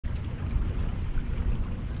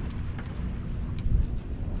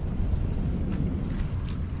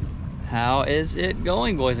How is it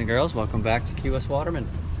going, boys and girls? Welcome back to Key West Waterman.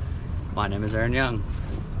 My name is Aaron Young.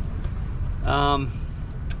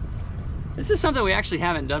 This is something we actually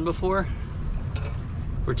haven't done before.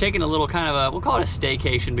 We're taking a little kind of a, we'll call it a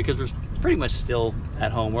staycation, because we're pretty much still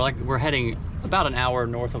at home. We're heading about an hour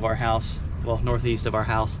north of our house, well, northeast of our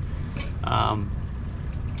house.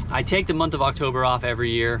 I take the month of October off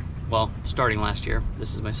every year. Well, starting last year.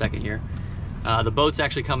 This is my second year. The boat's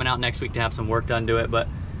actually coming out next week to have some work done to it, but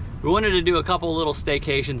we wanted to do a couple little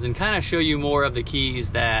staycations and kind of show you more of the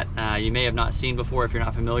Keys that you may have not seen before if you're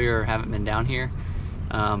not familiar or haven't been down here.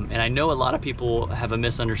 And I know a lot of people have a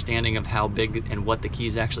misunderstanding of how big and what the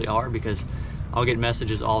Keys actually are, because I'll get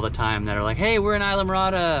messages all the time that are like, hey, we're in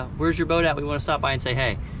Islamorada, where's your boat at? We want to stop by and say,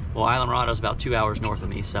 hey. Well, Islamorada is about 2 hours north of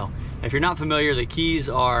me. So if you're not familiar, the Keys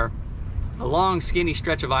are a long, skinny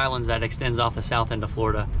stretch of islands that extends off the south end of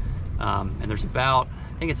Florida. And there's about,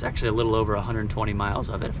 I think it's actually a little over 120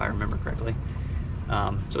 miles of it, if I remember correctly.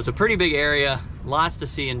 So it's a pretty big area, lots to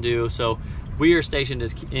see and do. So we are stationed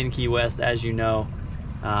in Key West, as you know.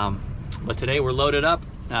 But today we're loaded up.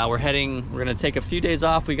 We're gonna take a few days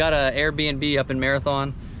off. We got an Airbnb up in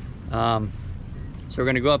Marathon. So we're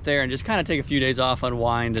gonna go up there and just kind of take a few days off,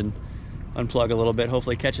 unwind and unplug a little bit,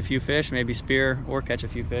 hopefully catch a few fish, maybe spear or catch a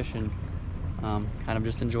few fish, and kind of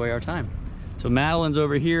just enjoy our time. So Madeline's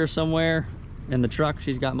over here somewhere in the truck.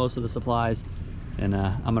 She's got most of the supplies, and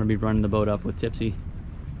I'm gonna be running the boat up with Tipsy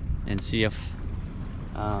and see if,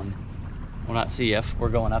 well, not see if, we're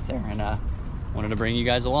going up there, and wanted to bring you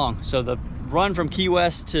guys along. So the run from Key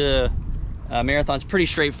West to Marathon's pretty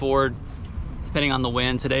straightforward, depending on the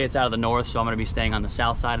wind. Today it's out of the north, so I'm gonna be staying on the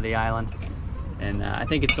south side of the island. And I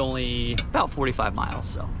think it's only about 45 miles,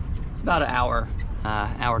 so it's about an hour,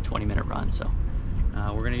 20-minute run. So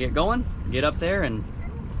we're gonna get going, get up there, and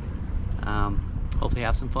hopefully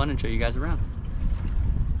have some fun and show you guys around.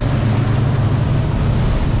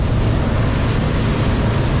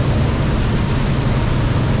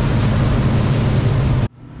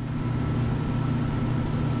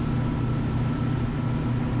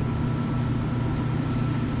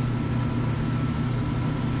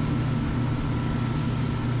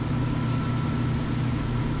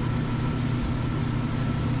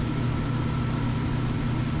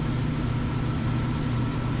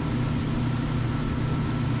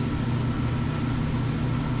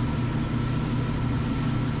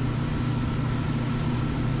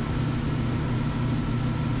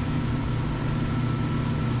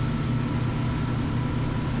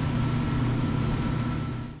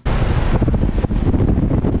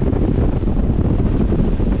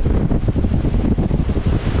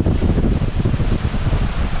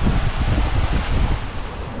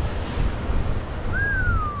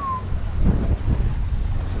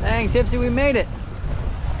 Tipsy, we made it.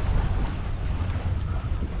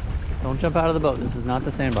 Don't jump out of the boat. This is not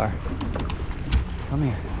the sandbar. Come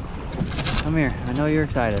here. Come here. I know you're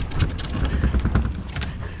excited.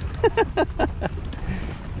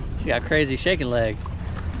 She got crazy shaking leg.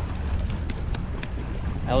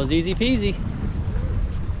 That was easy peasy.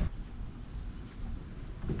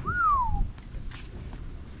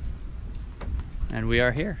 And we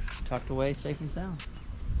are here, tucked away, safe and sound.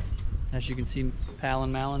 As you can see, Pal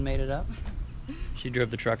and Malin made it up. She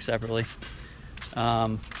drove the truck separately.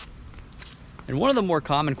 And one of the more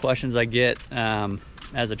common questions I get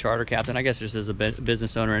as a charter captain, I guess just as a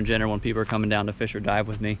business owner in general, when people are coming down to fish or dive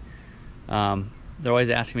with me, they're always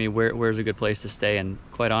asking me where's a good place to stay. And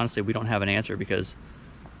quite honestly, we don't have an answer, because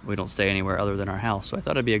we don't stay anywhere other than our house. So I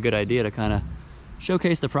thought it'd be a good idea to kind of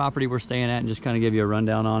showcase the property we're staying at and just kind of give you a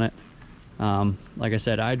rundown on it. Like I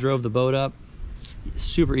said, I drove the boat up.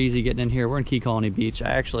 Super easy getting in here. We're in Key Colony Beach. I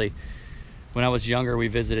actually, when I was younger, we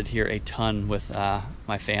visited here a ton with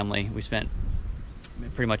my family. We spent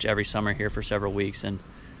pretty much every summer here for several weeks, and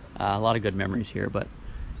a lot of good memories here. But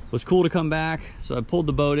it was cool to come back, so I pulled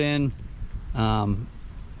the boat in.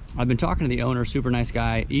 I've been talking to the owner, super nice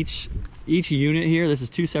guy. Each unit here, this is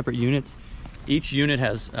 2 separate units. Each unit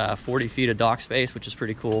has 40 feet of dock space, which is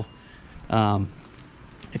pretty cool.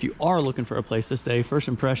 If you are looking for a place to stay, first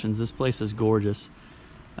impressions, this place is gorgeous.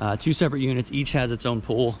 2 separate units, each has its own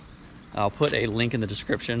pool. I'll put a link in the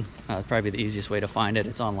description. Probably the easiest way to find it.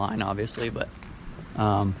 It's online, obviously, but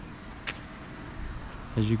as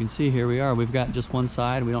you can see, here we are. We've got just one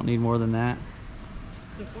side. We don't need more than that.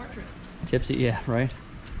 It's a fortress. Tipsy, yeah, right.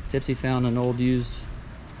 Tipsy found an old used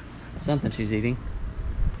something she's eating.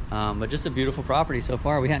 But just a beautiful property so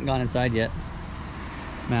far. We hadn't gone inside yet.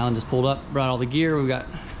 Malin just pulled up, brought all the gear. We've got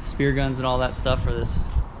spear guns and all that stuff for this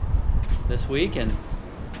week, and I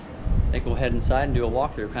think we'll head inside and do a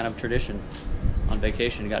walkthrough, kind of tradition on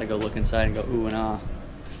vacation. You got to go look inside and go ooh and ah.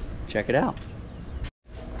 check it out.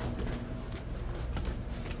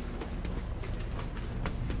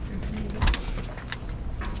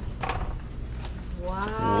 Wow.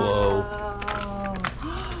 Whoa.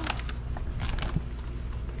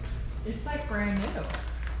 It's like brand new.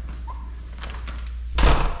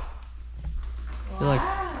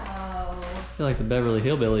 I feel like the Beverly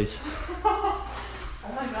Hillbillies. Oh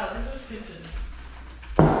my god, look at this kitchen.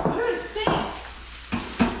 Look at this sink.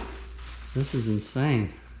 This is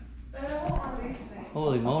insane.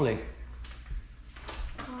 Holy moly.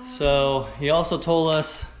 So he also told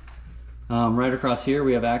us right across here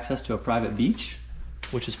we have access to a private beach,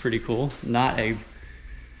 which is pretty cool. Not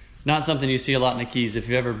something you see a lot in the Keys. If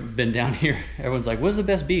you've ever been down here, everyone's like, what's the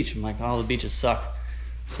best beach? I'm like, oh, the beaches suck.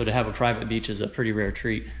 So to have a private beach is a pretty rare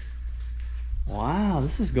treat. Wow,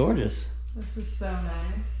 this is gorgeous. This is so nice.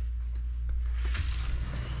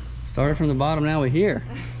 Started from the bottom, now we're here.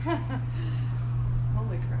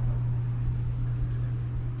 Holy crap.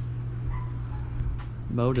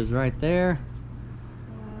 Boat is right there.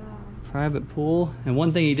 Wow. Private pool. And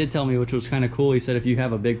one thing he did tell me, which was kind of cool, he said if you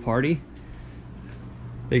have a big party,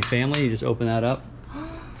 big family, you just open that up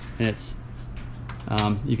and it's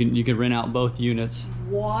you can rent out both units.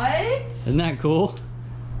 What? Isn't that cool?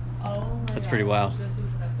 Oh my That's god. pretty wild. This is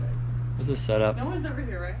epic. This is set up. No one's over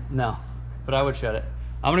here, right? No, but I would shut it.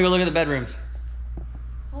 I'm gonna go look at the bedrooms.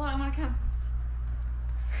 Hold on, I wanna come.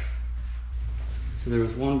 So there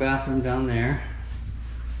was one bathroom down there.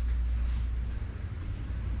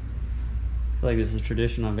 I feel like this is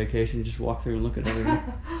tradition on vacation. You just walk through and look at everything.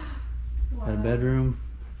 Wow. Got a bedroom.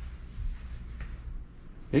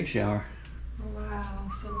 Big shower. Wow,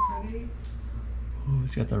 so pretty. Ooh,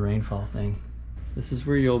 it's got the rainfall thing. This is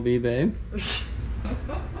where you'll be, babe.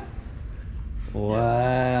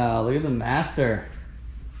 Wow, look at the master.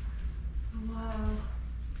 Wow.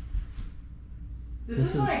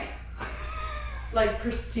 This is like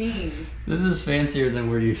pristine. This is fancier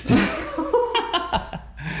than we're used to.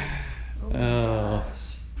 Oh.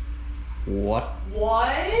 What?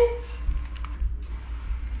 What?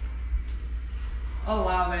 Oh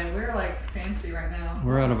wow, man, we're like fancy right now.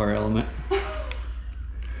 We're out of our element.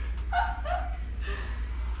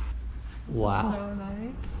 Wow. So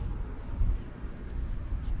nice.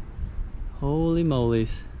 Holy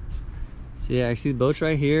molies. So yeah, I see the boats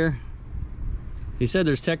right here. He said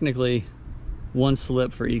there's technically one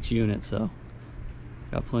slip for each unit, so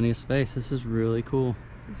got plenty of space. This is really cool.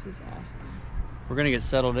 This is awesome. We're gonna get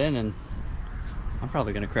settled in and I'm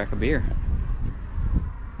probably gonna crack a beer.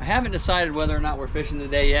 I haven't decided whether or not we're fishing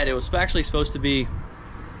today yet. It was actually supposed to be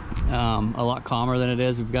a lot calmer than it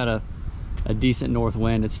is. We've got a decent north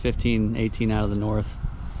wind. It's 15, 18 out of the north.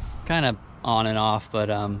 Kind of on and off, but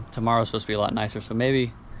tomorrow's supposed to be a lot nicer. So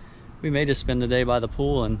maybe we may just spend the day by the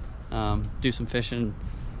pool and do some fishing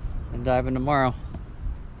and dive in tomorrow.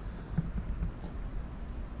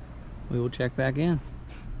 We will check back in.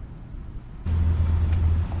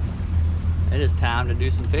 It is time to do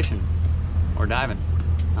some fishing or diving.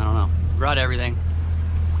 I don't know. Brought everything.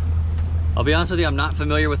 I'll be honest with you, I'm not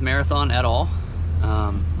familiar with Marathon at all.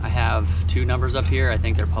 I have 2 numbers up here. I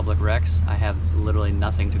think they're public recs. I have literally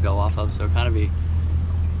nothing to go off of, so kind of be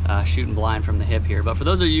shooting blind from the hip here. But for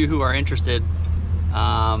those of you who are interested,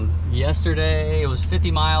 yesterday it was 50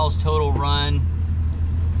 miles total run.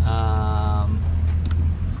 I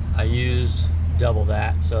used double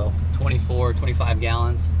that, so 24, 25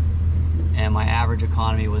 gallons. And my average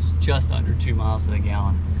economy was just under 2 miles to the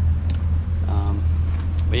gallon.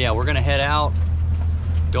 But yeah, we're gonna head out.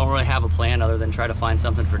 Don't really have a plan other than try to find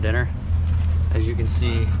something for dinner. As you can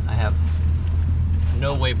see, I have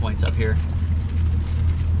no waypoints up here.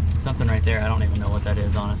 Something right there, I don't even know what that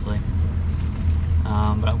is, honestly.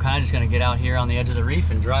 But I'm kind of just gonna get out here on the edge of the reef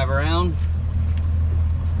and drive around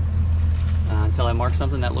until I mark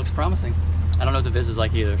something that looks promising. I don't know what the viz is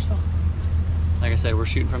like either, so like I said, we're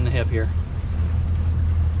shooting from the hip here.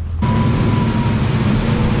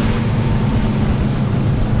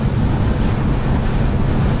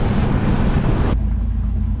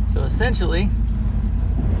 So essentially,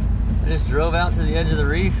 I just drove out to the edge of the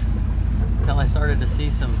reef until I started to see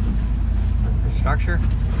some structure.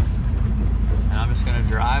 And I'm just gonna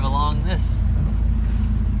drive along this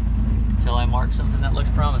until I mark something that looks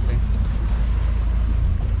promising.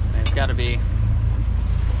 And it's gotta be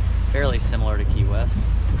fairly similar to Key West.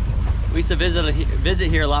 We used to visit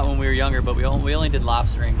here a lot when we were younger, but we only did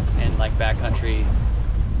lobstering and like backcountry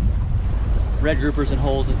red groupers and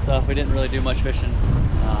holes and stuff. We didn't really do much fishing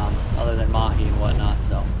other than mahi and whatnot.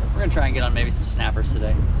 So we're gonna try and get on maybe some snappers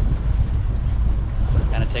today.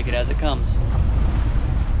 Kind of take it as it comes.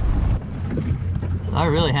 So I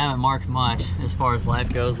really haven't marked much as far as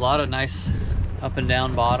life goes. A lot of nice up and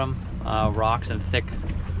down bottom, rocks and thick,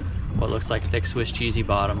 what looks like thick Swiss cheesy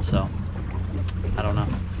bottom, so I don't know.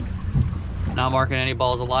 Not marking any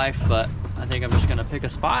balls of life, but I think I'm just gonna pick a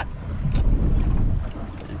spot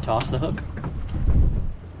and toss the hook.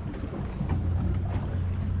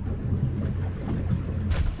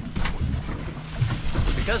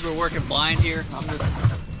 So because we're working blind here, I'm just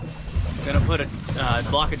gonna put a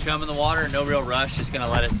block of chum in the water, no real rush, just gonna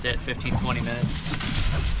let it sit 15-20 minutes.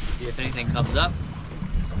 See if anything comes up.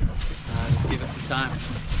 Just give it some time.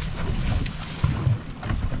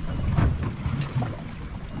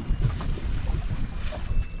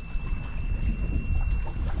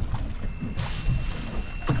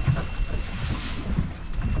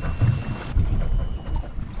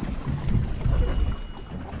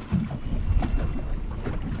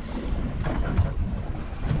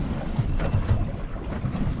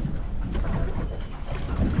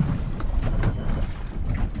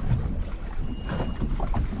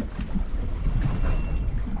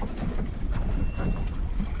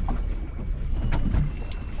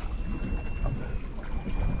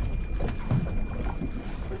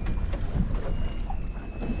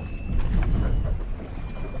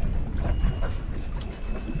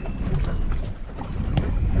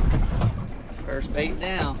 First bait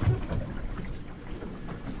down.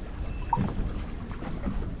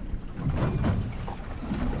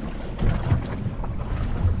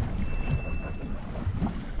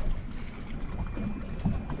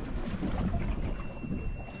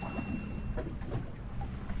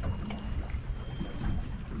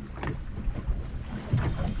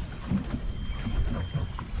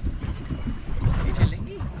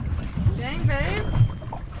 Dang, babe.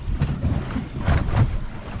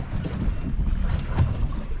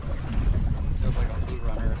 Feels like a food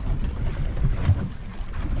runner or something.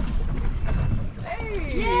 Hey!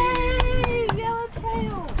 Yay!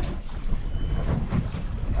 Yellowtail!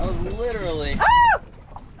 That was literally... Ah!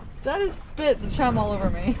 That just spit the chum all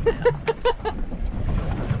over me.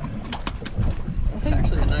 It's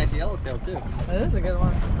actually a nice yellowtail too. That is a good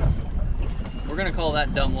one. We're gonna call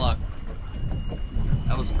that dumb luck.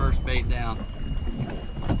 That was first bait down.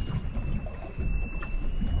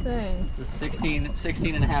 Dang. It's a 16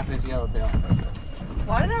 and a half inch yellowtail.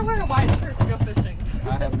 Why did I wear a white shirt to go fishing?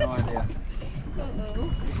 I have no idea.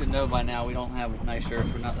 Uh-oh. You should know by now we don't have nice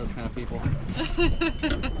shirts. We're not those kind of people.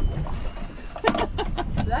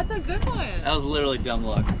 That's a good one. That was literally dumb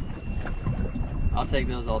luck. I'll take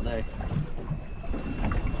those all day.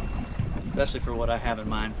 Especially for what I have in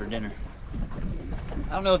mind for dinner.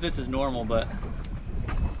 I don't know if this is normal, but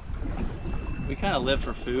we kind of live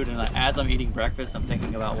for food, and as I'm eating breakfast, I'm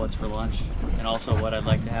thinking about what's for lunch and also what I'd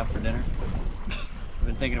like to have for dinner. I've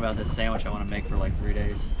been thinking about this sandwich I want to make for like 3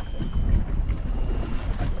 days.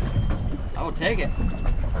 I will take it.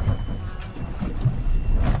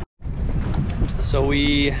 So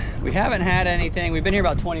we haven't had anything. We've been here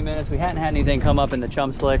about 20 minutes. We hadn't had anything come up in the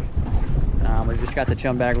chum slick. We've just got the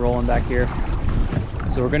chum bag rolling back here.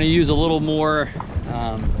 So we're going to use a little more,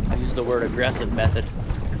 I use the word aggressive method.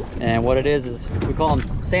 And what it is we call them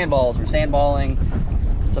sandballs or sandballing.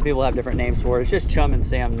 Some people have different names for it. It's just chum and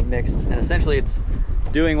sand mixed. And essentially it's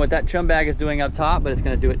doing what that chum bag is doing up top, but it's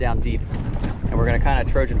going to do it down deep. And we're going to kind of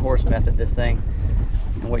Trojan horse method this thing.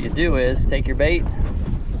 And what you do is take your bait,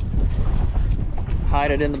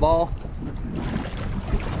 hide it in the ball.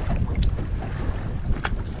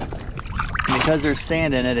 And because there's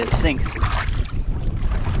sand in it, it sinks.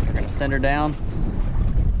 We're going to send her down.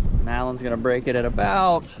 Alan's gonna break it at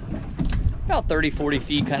about 30-40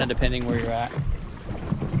 feet, kind of depending where you're at,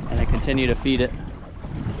 and then continue to feed it.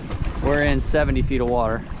 We're in 70 feet of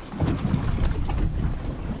water,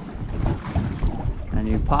 and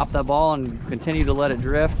you pop that ball and continue to let it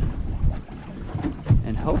drift,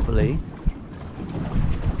 and hopefully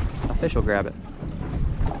a fish will grab it.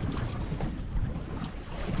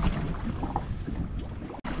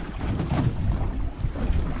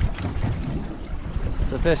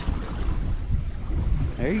 It's a fish.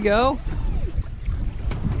 There you go.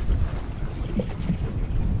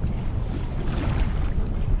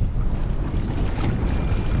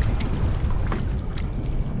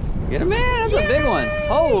 Get him in. That's a big one.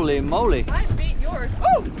 Holy moly. I beat yours.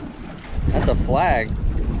 Oh! That's a flag.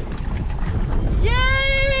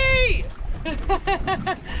 Yay! All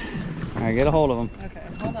right, get a hold of him. Okay,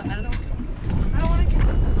 hold on. I don't want to get.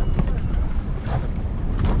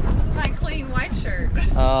 This is my clean white shirt.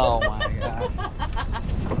 Oh my god.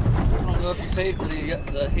 I don't know if you paid for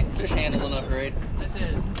the fish handling upgrade. I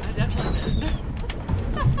did. I definitely did.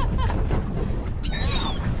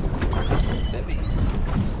 Bit me.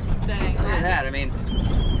 Dang. at that. I mean,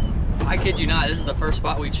 I kid you not, this is the first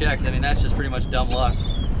spot we checked. I mean, that's just pretty much dumb luck.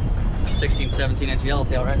 16, 17-inch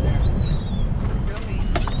yellowtail right there. Go me.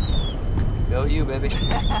 Go you, baby.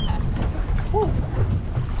 Woo.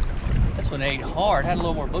 This one ate hard, had a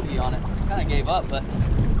little more boogie on it. Kind of gave up, but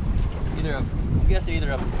I'm guessing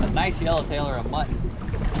either a nice yellowtail or a mutton.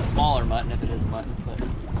 A smaller mutton if it is a mutton, but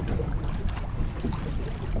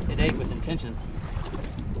it ate with intention.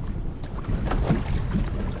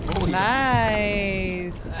 Oh,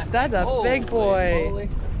 nice. That's a big boy. Holy.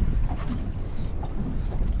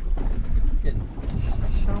 Getting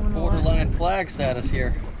borderline flag status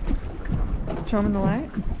here. Show him in the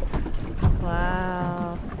light.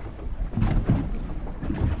 Wow.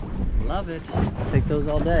 Love it. I'll take those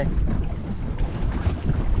all day.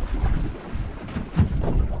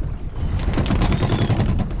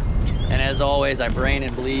 And as always, I brain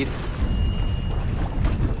and bleed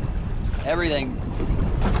everything,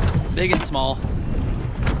 big and small.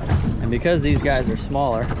 And because these guys are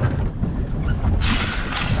smaller,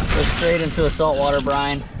 go straight into a saltwater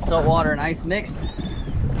brine. Saltwater and ice mixed. I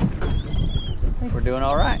think we're doing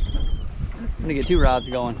all right. I'm gonna get 2 rods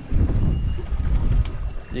going.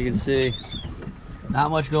 You can see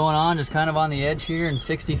not much going on, just kind of on the edge here in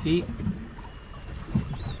 60 feet.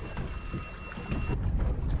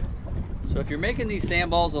 So if you're making these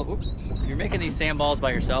sandballs, if you're making these sandballs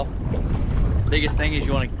by yourself, the biggest thing is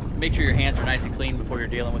you want to make sure your hands are nice and clean before you're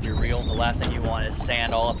dealing with your reel. The last thing you want is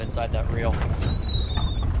sand all up inside that reel.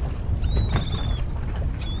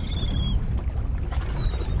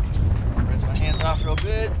 Rinse my hands off real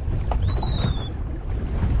good.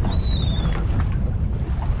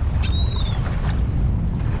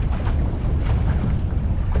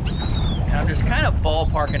 And I'm just kind of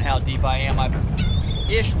ballparking how deep I am. I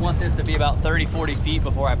want this to be about 30-40 feet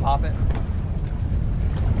before I pop it.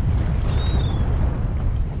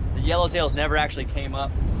 The yellowtails never actually came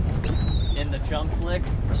up in the chum slick,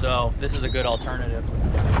 so this is a good alternative.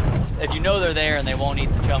 If you know they're there and they won't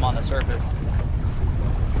eat the chum on the surface,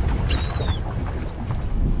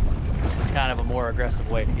 this is kind of a more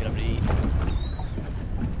aggressive way to get them to eat.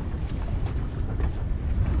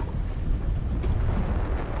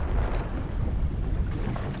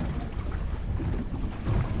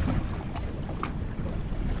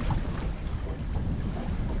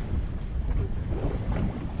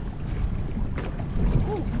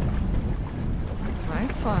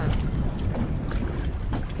 Nice one.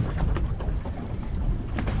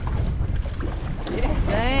 Yeah.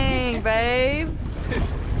 Dang, babe.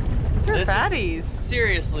 These are fatties.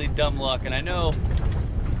 Seriously dumb luck, and I know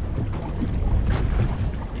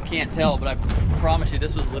you can't tell, but I promise you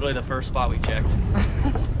this was literally the first spot we checked.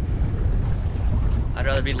 I'd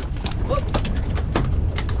rather be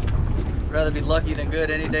lucky than good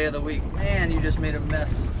any day of the week. Man, you just made a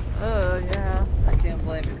mess. Oh, yeah. I can't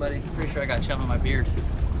blame you, buddy. Pretty sure I got chum in my beard.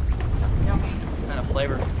 Yummy. What kind of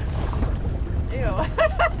flavor? Ew.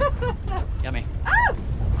 Yummy. Ah!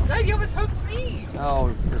 That you almost hooked me.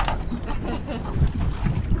 Oh.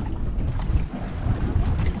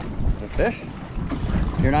 The fish?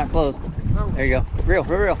 You're not closed. Oh. There you go. Reel,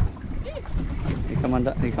 reel, reel. You come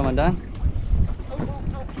undone? You come undone? Oh,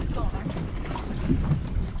 no, he's still on there.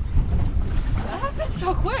 That happened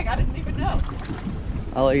so quick, I didn't even know.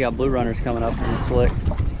 Oh, you got blue runners coming up from the slick.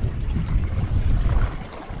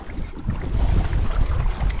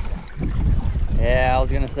 Yeah, I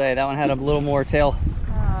was gonna say that one had a little more tail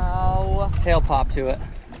pop to it.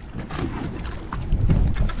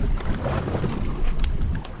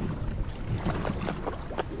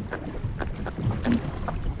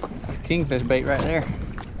 Kingfish bait right there,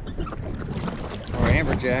 or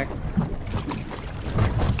amberjack.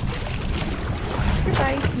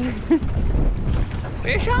 Goodbye.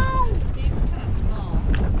 Fish on!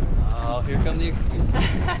 Oh, here come the excuses.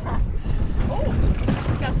 Oh,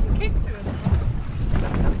 got some kick to it.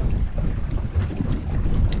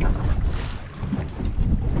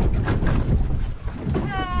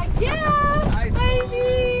 Yeah, Nice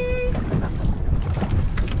baby.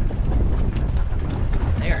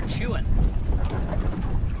 They are chewing.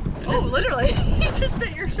 Oh, literally, he just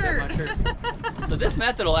bit your shirt. My shirt. So this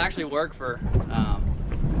method will actually work for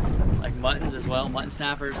like muttons as well, mutton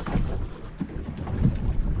snappers.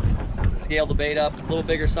 Scale the bait up, a little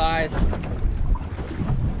bigger size.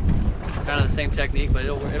 Kind of the same technique, but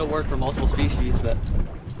it'll work for multiple species. But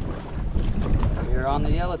we're on the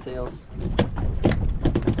yellowtails.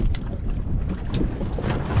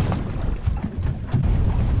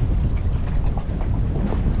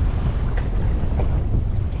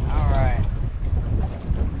 All right,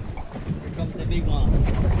 here comes the big one.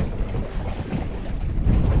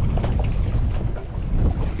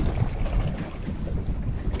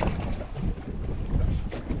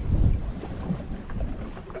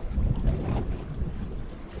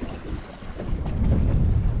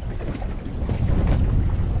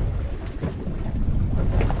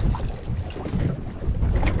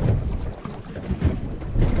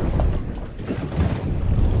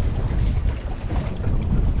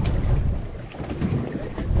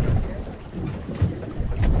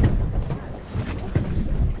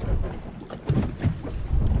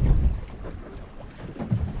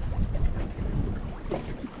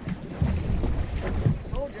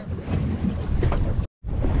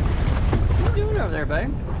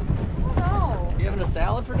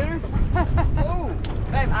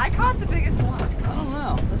 I caught the biggest one. I don't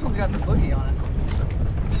know. This one's got some boogie on it.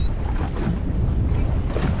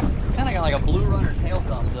 It's kind of got like a blue runner tail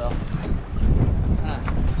thumb though.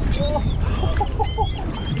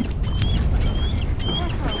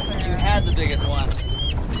 You had the biggest one.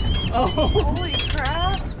 Oh! Holy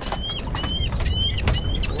crap!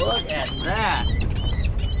 Look at that!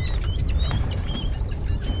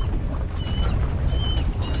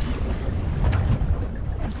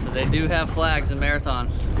 So they do have flags in Marathon.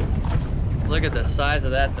 Look at the size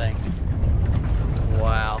of that thing.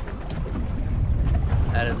 Wow.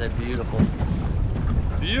 That is a beautiful,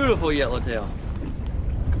 beautiful yellowtail.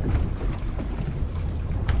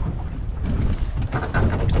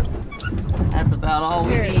 That's about all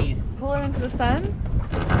we need. Pull it into the sun.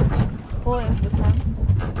 Pull it into the sun.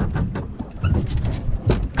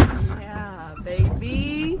 Yeah,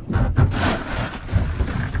 baby.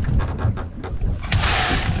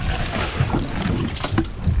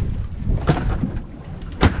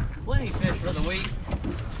 Plenty fish for the week.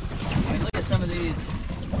 I mean, look at some of these.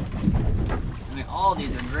 I mean, all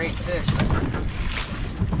these are great fish.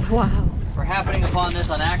 Wow. For happening upon this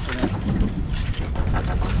on accident,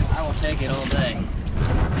 I will take it all day.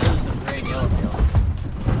 Those are some great yellowtails.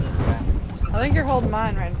 This guy. I think you're holding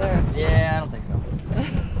mine right there. Yeah, I don't think so.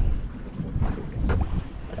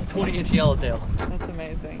 That's a 20-inch yellowtail. That's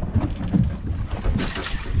amazing.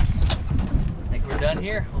 I think we're done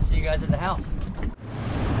here. We'll see you guys at the house.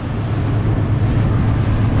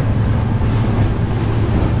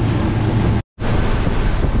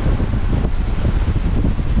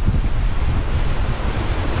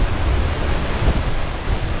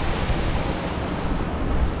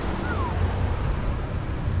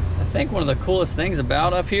 I think one of the coolest things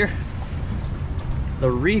about up here, the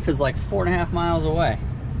reef is like 4.5 miles away.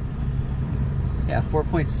 Yeah,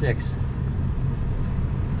 4.6. It's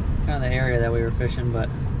kind of the area that we were fishing, but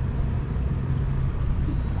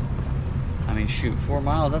I mean, shoot, 4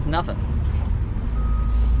 miles, that's nothing.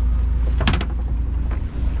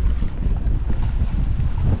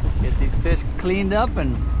 Get these fish cleaned up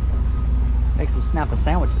and make some snapper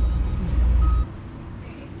sandwiches.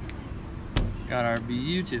 Got our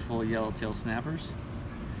beautiful yellowtail snappers.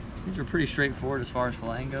 These are pretty straightforward as far as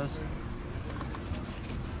filleting goes.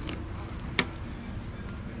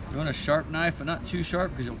 You want a sharp knife, but not too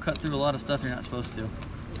sharp because you'll cut through a lot of stuff you're not supposed to.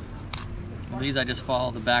 With these, I just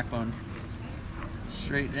follow the backbone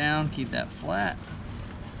straight down, keep that flat.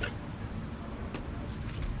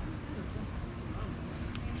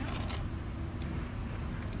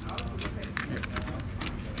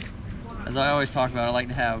 As I always talk about, I like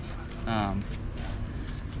to have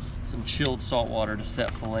some chilled salt water to set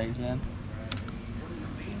fillets in. And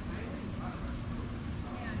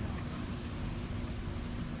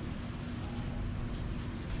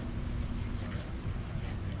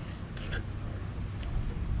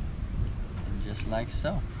just like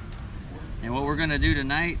so. And what we're gonna do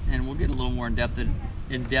tonight, and we'll get a little more in depth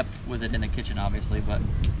with it in the kitchen, obviously, but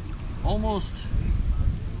almost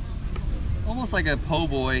like a po'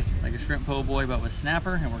 boy, like a shrimp po' boy, but with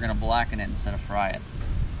snapper, and we're gonna blacken it instead of fry it.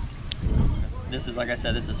 This is, like I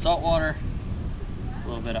said, this is salt water, a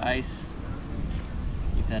little bit of ice,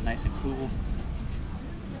 keep that nice and cool.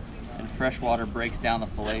 And fresh water breaks down the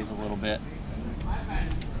fillets a little bit.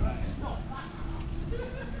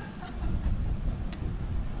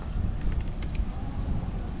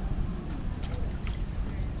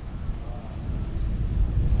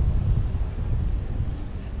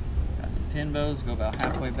 Got some pin bows, go about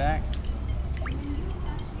halfway back.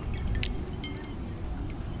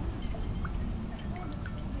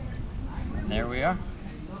 There we are.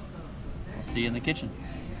 We'll see you in the kitchen.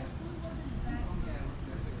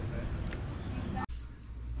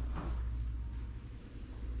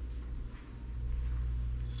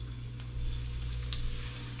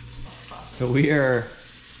 So we're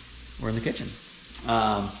in the kitchen.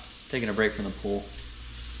 Taking a break from the pool.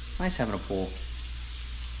 Nice having a pool.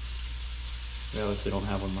 We obviously don't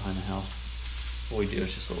have one behind the house. What we do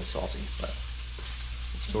is just a little salty, but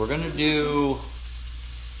so we're gonna do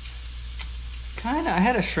I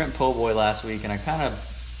had a shrimp po' boy last week and I kind of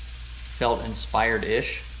felt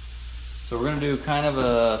inspired-ish. So we're gonna do kind of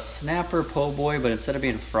a snapper po' boy, but instead of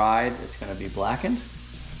being fried, it's gonna be blackened.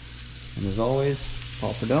 And as always,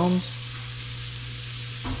 pauperdons.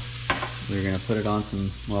 We're gonna put it on some,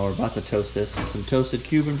 well, we're about to toast this, some toasted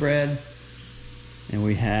Cuban bread. And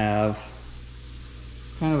we have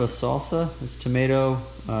kind of a salsa. It's tomato,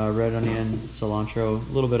 red onion, cilantro,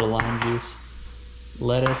 a little bit of lime juice,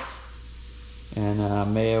 lettuce, and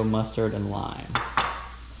mayo, mustard, and lime.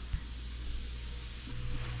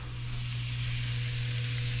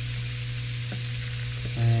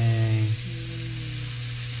 And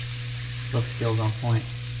Look skills on point.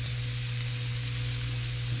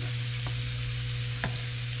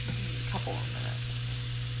 A couple of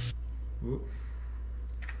minutes. Whoop.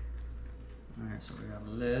 Alright, so we got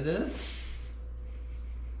lettuce.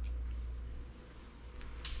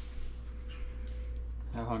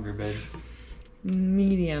 How hungry, babe?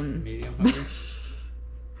 Medium. Medium hungry?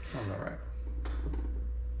 Sounds alright.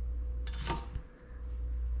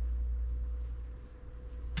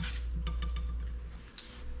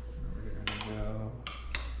 We're gonna go.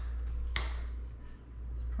 It's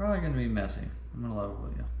probably gonna be messy. I'm gonna level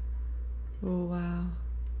with you. Oh, wow.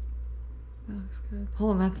 That looks good.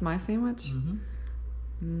 Hold on, that's my sandwich?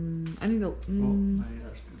 Mm-hmm. I need to. Oh, I need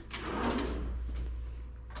that spoon.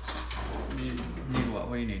 Need what?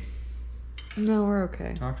 What do you need? No, we're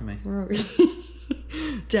okay. Talk to me. We're okay.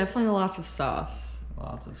 Definitely lots of sauce.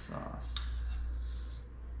 Lots of sauce.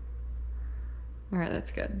 All right,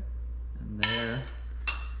 that's good. And there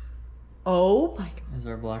Oh my god. is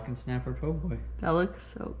our black and snapper po' boy. That looks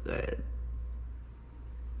so good.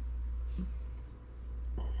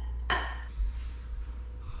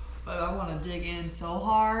 But I want to dig in so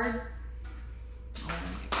hard. Oh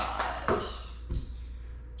my gosh.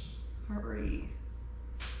 Hurry.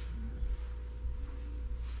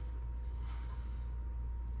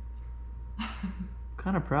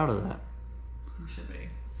 Kind of proud of that. You should be.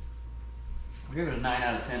 I'll give it a 9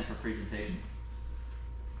 out of 10 for presentation.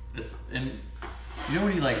 And you know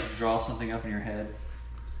when you like draw something up in your head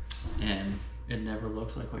and it never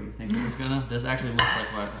looks like what you think it was gonna? This actually looks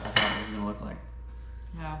like what I thought it was gonna look like.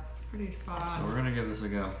 Yeah, it's pretty spot on. So we're gonna give this a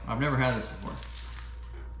go. I've never had this before.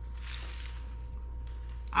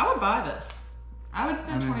 I would buy this. I would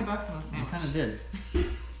spend 20 bucks on this I sandwich. kind of did.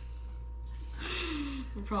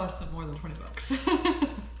 We probably spent more than 20 bucks.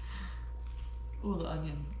 Oh, the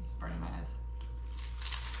onion is burning my eyes.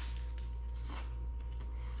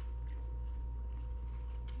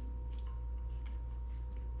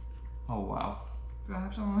 Oh wow. Do I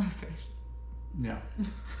have some on my face? Yeah.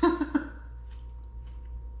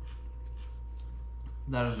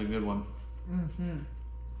 That is a good one. Mm-hmm.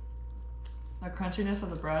 The crunchiness of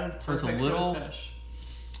the bread is So it's perfect a little, for the fish.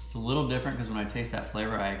 it's a little different because when I taste that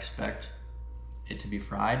flavor, I expect it to be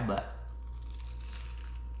fried, but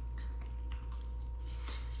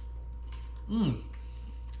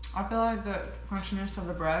I feel like the crunchiness of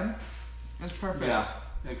the bread is perfect. yeah,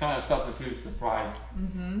 it kind of substitutes the fried.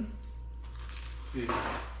 Mm-hmm.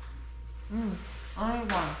 I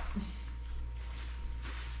need one.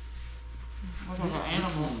 Look like an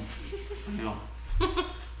animal. I know.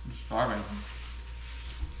 I'm starving.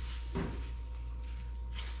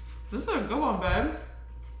 This is a good one, babe.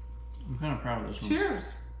 I'm kind of proud of this one. Cheers.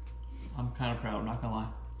 I'm kind of proud, I'm not gonna lie.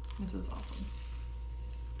 This is awesome.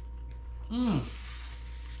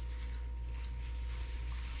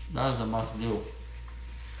 That is a must do.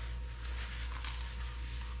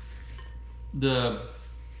 The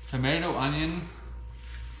tomato, onion,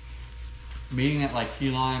 meeting that like key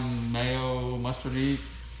lime, mayo, mustardy,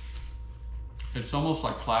 it's almost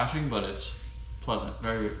like clashing, but it's pleasant,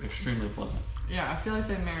 very, extremely pleasant. Yeah, I feel like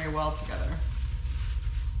they marry well together.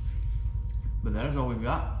 But that is all we've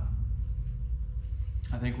got.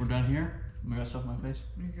 I think we're done here. I got stuff in my face.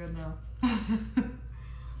 You're good now.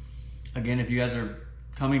 Again, if you guys are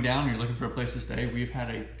coming down and you're looking for a place to stay, we've had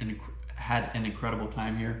an incredible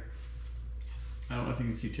time here. I don't know if you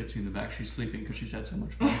can see Tipsy in the back. She's sleeping because she's had so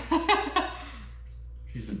much fun.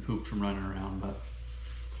 She's been pooped from running around, but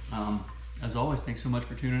as always, thanks so much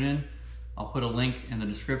for tuning in. I'll put a link in the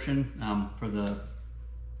description for the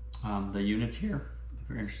units here if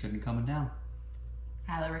you're interested in coming down.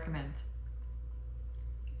 Highly recommend.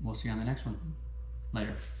 We'll see you on the next one.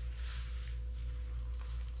 Later.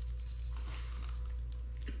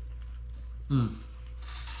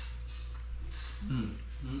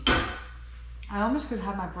 I almost could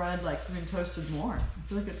have my bread like even toasted more. I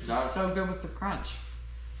feel like it's so good with the crunch.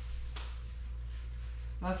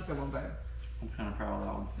 That's a good one, babe. I'm kind of proud of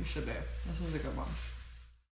that one. You should be. This is a good one.